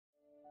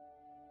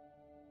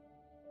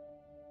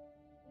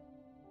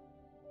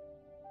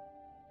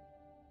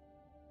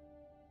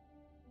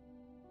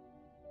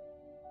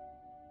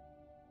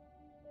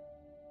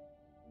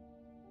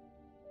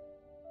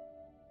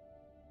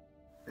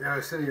I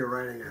was sitting here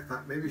writing, and I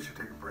thought maybe we should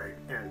take a break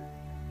and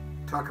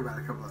talk about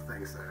a couple of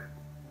things that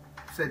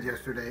I said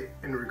yesterday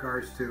in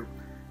regards to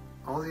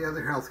all the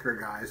other healthcare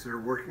guys that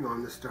are working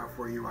on this stuff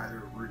where you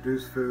either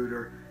reduce food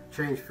or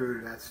change food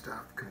and that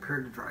stuff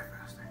compared to dry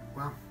fasting.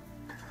 Well,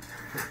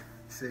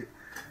 see,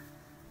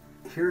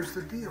 here's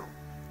the deal.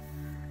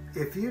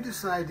 If you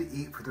decide to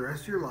eat for the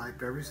rest of your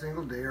life every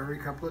single day, every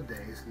couple of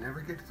days, and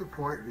never get to the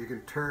point where you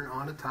can turn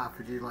on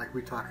autophagy like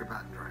we talk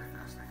about in dry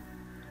fasting,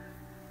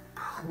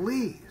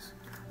 please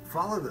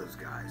follow those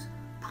guys.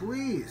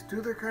 Please do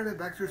their kind of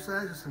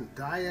exercises and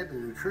diet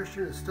and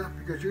nutrition and stuff,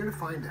 because you're going to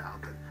find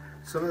out that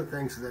some of the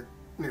things that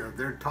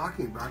they're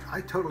talking about,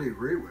 I totally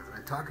agree with.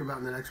 I talk about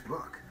in the next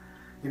book.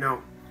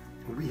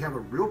 We have a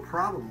real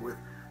problem with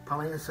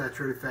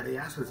polyunsaturated fatty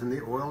acids in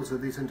the oils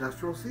of these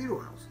industrial seed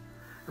oils.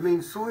 I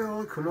mean, soy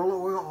oil, canola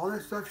oil, all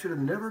that stuff should have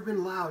never been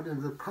allowed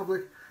into the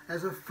public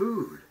as a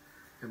food.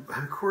 And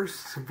of course,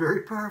 some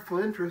very powerful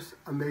interests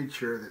made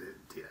sure that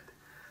it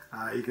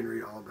did. You can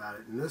read all about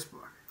it in this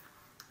book.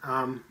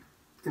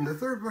 In the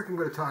third book, I'm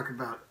going to talk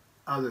about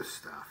other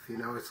stuff.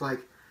 It's like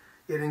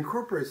it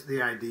incorporates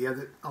the idea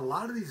that a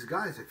lot of these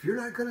guys, if you're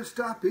not going to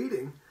stop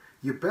eating,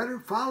 you better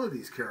follow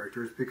these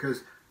characters,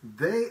 because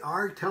they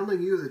are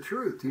telling you the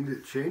truth. You need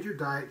to change your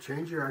diet,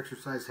 change your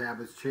exercise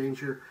habits, change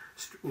your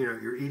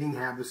eating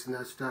habits and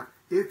that stuff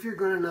if you're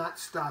going to not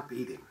stop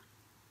eating.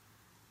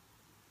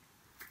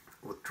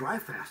 With dry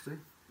fasting,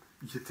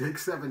 you take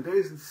 7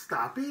 days and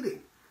stop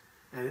eating,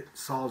 and it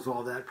solves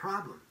all that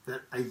problem.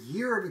 That a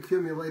year of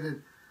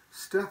accumulated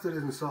stuff that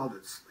isn't solved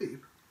at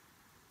sleep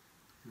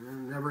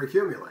never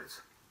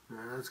accumulates.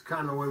 That's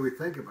kind of the way we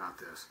think about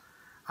this.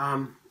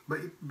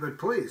 But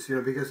please,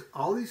 because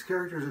all these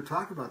characters that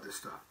talk about this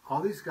stuff,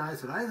 all these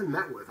guys that I haven't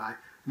met with, I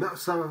met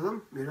some of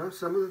them,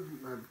 some of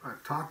them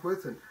I've talked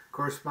with and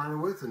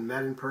corresponded with and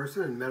met in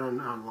person and met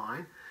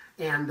online.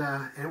 And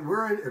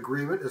we're in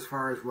agreement as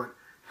far as what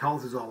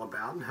health is all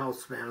about and health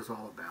span is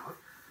all about.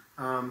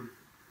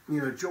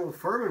 Joel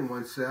Fuhrman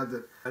once said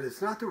that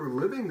it's not that we're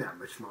living that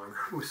much longer,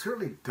 we're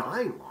certainly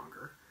dying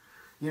longer.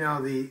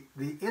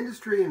 The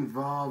industry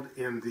involved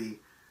in the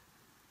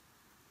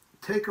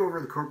takeover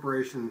of the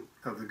corporation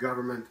of the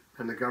government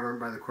and the government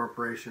by the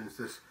corporations,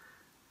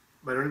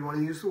 I don't even want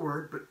to use the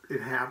word, but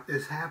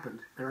it's happened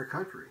in our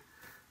country.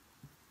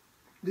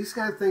 These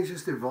kind of things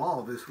just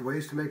evolve as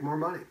ways to make more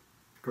money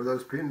for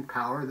those people in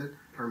power that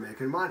are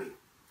making money.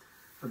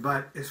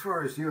 But as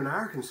far as you and I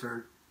are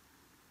concerned,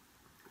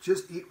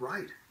 just eat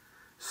right.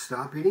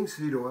 Stop eating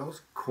seed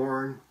oils,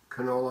 corn,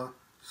 canola,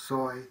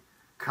 soy,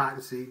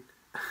 cottonseed,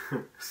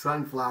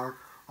 sunflower,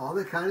 all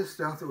the kind of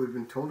stuff that we've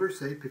been told are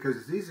safe, because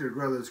it's easier to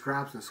grow those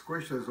crops and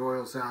squish those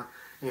oils out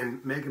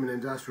and make them an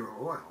industrial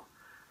oil.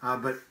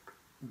 But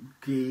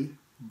ghee,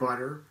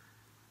 butter,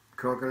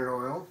 coconut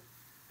oil,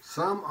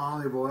 some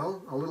olive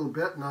oil, a little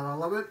bit, not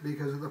all of it,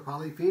 because of the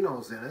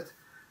polyphenols in it,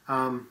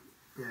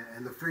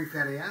 and the free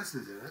fatty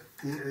acids in it.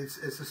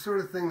 It's the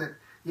sort of thing that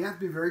you have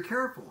to be very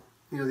careful.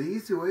 The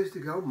easy ways to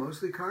go,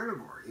 mostly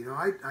carnivore.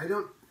 I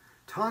don't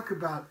talk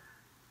about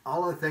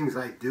all the things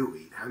I do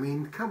eat. I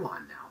mean, come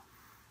on now.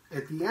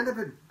 At the end of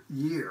a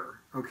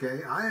year,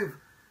 okay, I have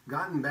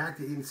gotten back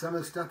to eating some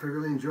of the stuff I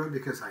really enjoyed,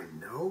 because I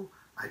know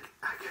I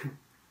can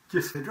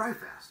just dry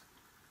fast.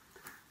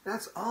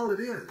 That's all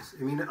it is.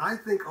 I mean, I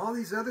think all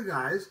these other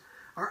guys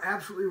are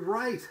absolutely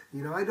right.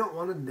 I don't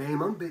want to name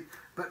them,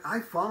 but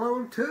I follow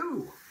them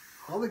too.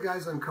 All the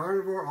guys on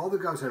carnivore, all the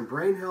guys on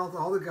brain health,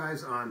 all the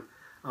guys on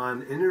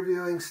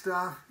interviewing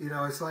stuff,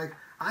 it's like,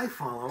 I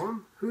follow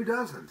them. Who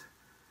doesn't?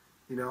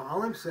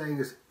 All I'm saying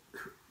is,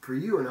 for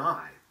you and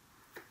I,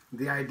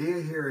 the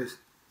idea here is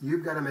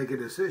you've got to make a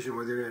decision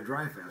whether you're going to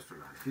dry fast or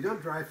not. If you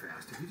don't dry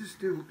fast, if you just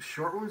do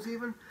short ones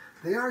even,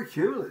 they are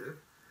cumulative.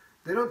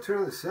 They don't turn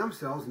on the stem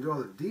cells and do all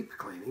the deep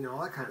cleaning,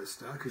 all that kind of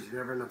stuff, because you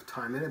never have enough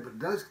time in it, but it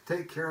does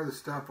take care of the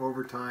stuff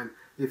over time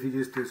if you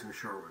just do some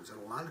short ones. And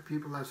a lot of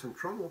people have some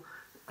trouble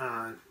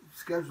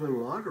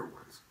scheduling longer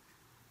ones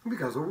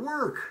because of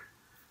work.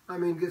 I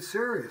mean, get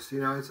serious.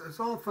 It's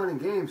all fun and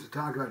games to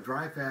talk about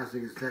dry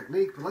fasting as a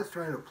technique, but let's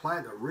try to apply it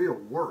in the real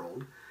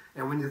world.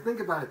 And when you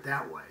think about it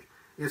that way,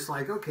 it's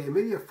like, okay,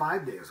 maybe a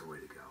 5 day is the way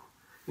to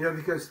go.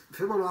 Because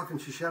Fimonov and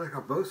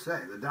Shishanikov both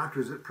say, the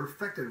doctors that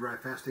perfected dry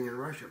fasting in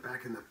Russia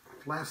back in the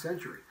last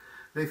century,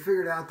 they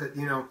figured out that,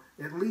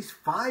 at least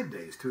 5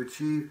 days to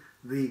achieve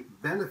the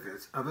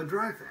benefits of a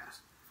dry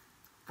fast.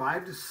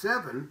 5 to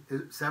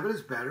 7, 7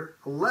 is better,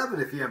 11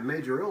 if you have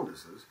major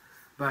illnesses,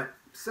 but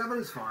 7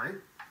 is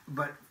fine,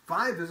 but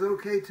 5 is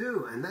okay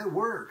too, and that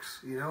works.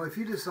 If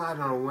you decide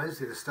on a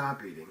Wednesday to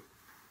stop eating,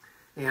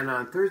 and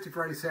on Thursday,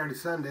 Friday, Saturday,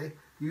 Sunday,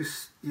 you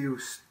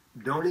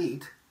don't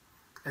eat,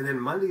 and then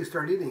Monday you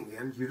start eating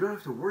again, you don't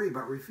have to worry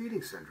about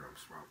refeeding syndrome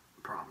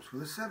problems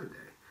with a 7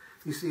 day.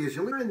 You see, as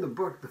you learn in the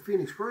book, The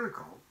Phoenix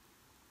Protocol,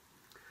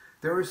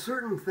 there are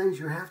certain things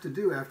you have to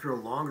do after a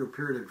longer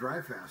period of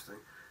dry fasting,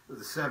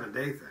 the 7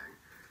 day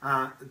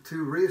thing,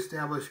 to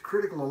reestablish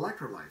critical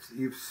electrolytes that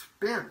you've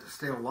spent to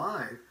stay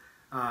alive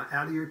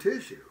out of your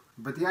tissue.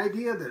 But the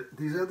idea that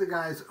these other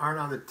guys aren't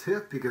on the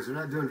tip because they're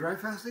not doing dry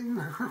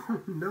fasting,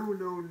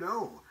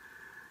 no.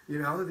 You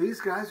know,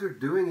 these guys are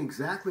doing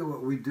exactly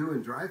what we do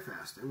in dry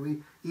fasting.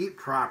 We eat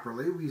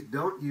properly. We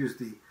don't use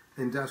the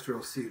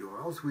industrial seed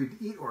oils. We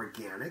eat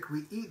organic.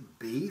 We eat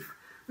beef.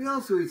 We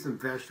also eat some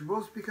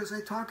vegetables because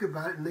I talk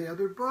about it in the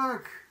other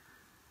book,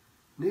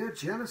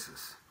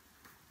 Neogenesis.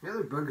 The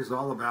other book is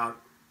all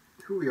about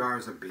who we are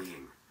as a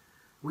being.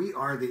 We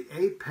are the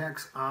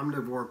apex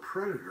omnivore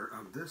predator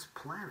of this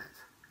planet.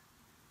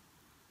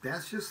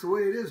 That's just the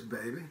way it is,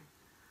 baby.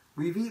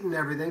 We've eaten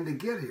everything to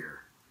get here.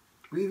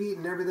 We've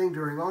eaten everything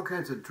during all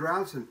kinds of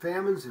droughts and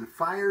famines and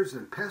fires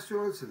and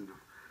pestilence and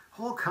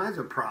all kinds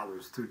of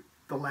problems through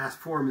the last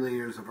 4 million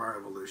years of our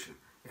evolution.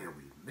 And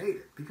we made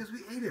it because we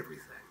ate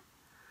everything.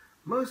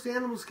 Most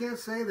animals can't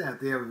say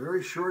that. They have a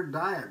very short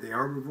diet. The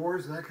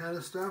herbivores and that kind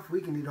of stuff,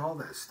 we can eat all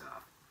that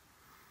stuff.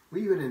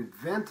 We even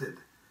invented,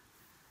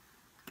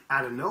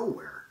 out of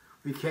nowhere,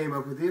 we came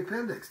up with the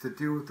appendix to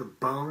deal with the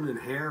bone and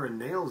hair and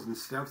nails and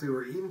stuff they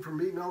were eating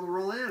from eating all the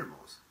raw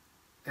animals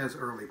as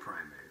early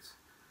primates.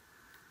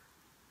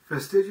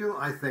 Vestigial?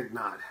 I think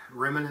not.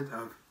 Remnant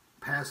of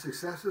past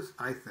successes?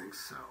 I think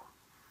so.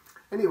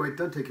 Anyway,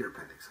 don't take your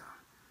appendix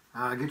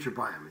out. Get your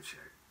biome in shape.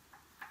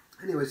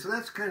 Anyway, so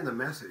that's kind of the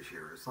message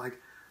here. It's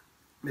like,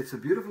 it's a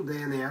beautiful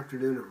day in the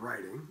afternoon of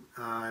writing.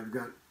 I've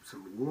got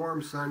some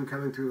warm sun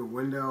coming through the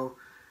window,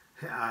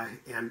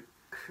 and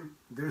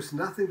there's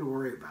nothing to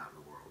worry about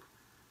in the world.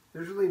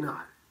 There's really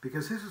not,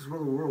 because this is where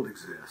the world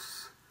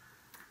exists.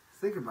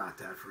 Think about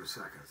that for a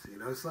second. You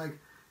know, it's like,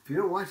 if you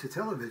don't watch the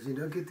television,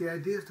 you don't get the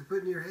ideas to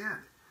put in your head.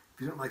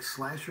 If you don't like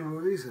slasher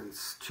movies and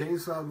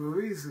chainsaw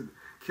movies and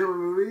killer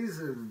movies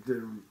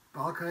and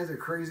all kinds of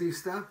crazy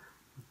stuff,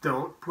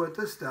 don't put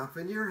the stuff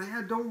in your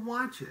head. Don't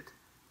watch it.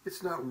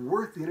 It's not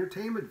worth the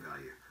entertainment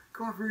value.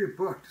 Go off and read a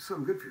book. Do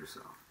something good for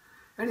yourself.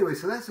 Anyway,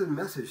 so that's the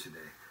message today.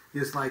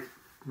 It's like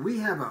we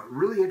have a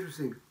really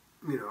interesting,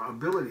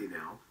 ability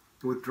now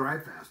with dry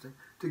fasting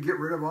to get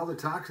rid of all the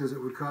toxins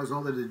that would cause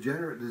all the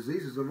degenerate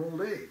diseases of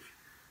old age.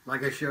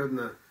 Like I showed in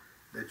the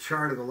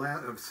chart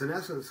of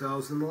senescent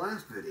cells in the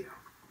last video.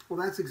 Well,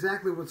 that's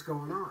exactly what's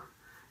going on.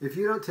 If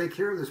you don't take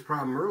care of this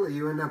problem early,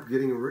 you end up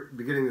getting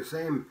the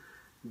same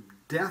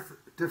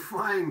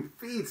death-defying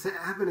feats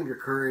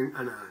occurring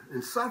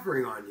and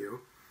suffering on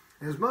you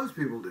as most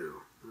people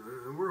do.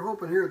 We're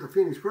hoping here at the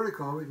Phoenix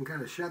Protocol we can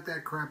kind of shut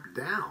that crap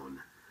down.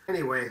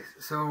 Anyway,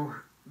 so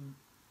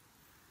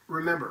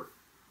remember,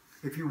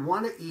 if you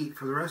want to eat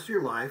for the rest of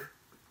your life,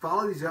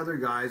 follow these other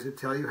guys that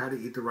tell you how to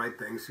eat the right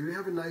things so you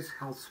have a nice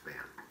health span.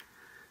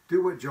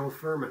 Do what Joel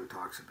Fuhrman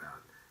talks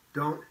about.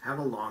 Don't have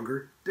a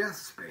longer death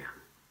span.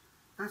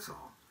 That's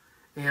all.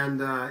 And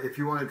if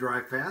you want to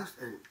dry fast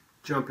and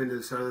jump into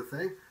this other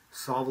thing,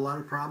 solve a lot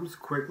of problems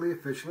quickly,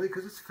 efficiently,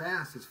 because it's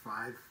fast. It's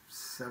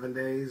 5-7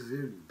 days,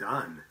 you're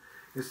done.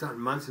 It's not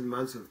months and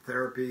months of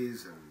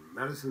therapies and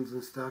medicines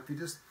and stuff. You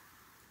just,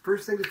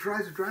 first thing to try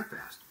is a dry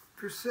fast.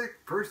 If you're sick,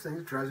 first thing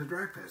to try is a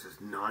dry fast.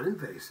 It's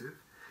non-invasive,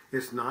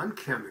 it's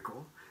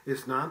non-chemical,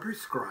 it's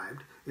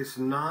non-prescribed, it's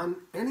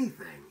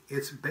non-anything.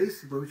 It's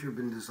basically what you've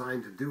been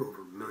designed to do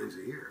over millions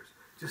of years.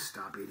 Just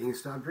stop eating and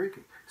stop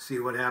drinking. See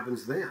what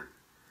happens then.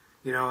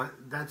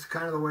 That's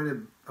kind of the way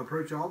to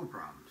approach all the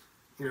problems.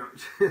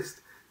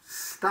 Just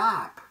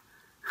stop.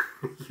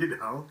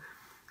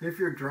 If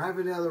you're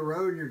driving down the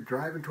road and you're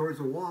driving towards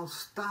a wall,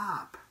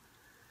 stop.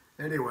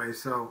 Anyway,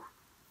 so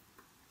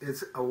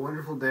it's a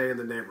wonderful day in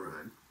the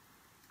neighborhood.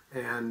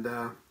 And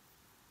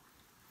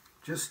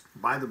just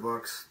buy the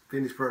books,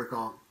 Phoenix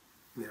Protocol,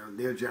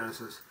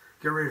 Neogenesis.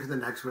 Get ready for the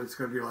next one. It's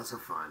going to be lots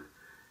of fun.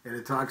 And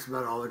it talks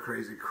about all the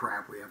crazy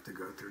crap we have to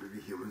go through to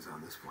be humans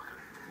on this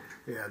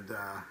planet. And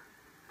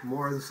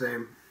more of the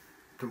same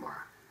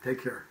tomorrow.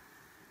 Take care.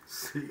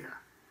 See ya.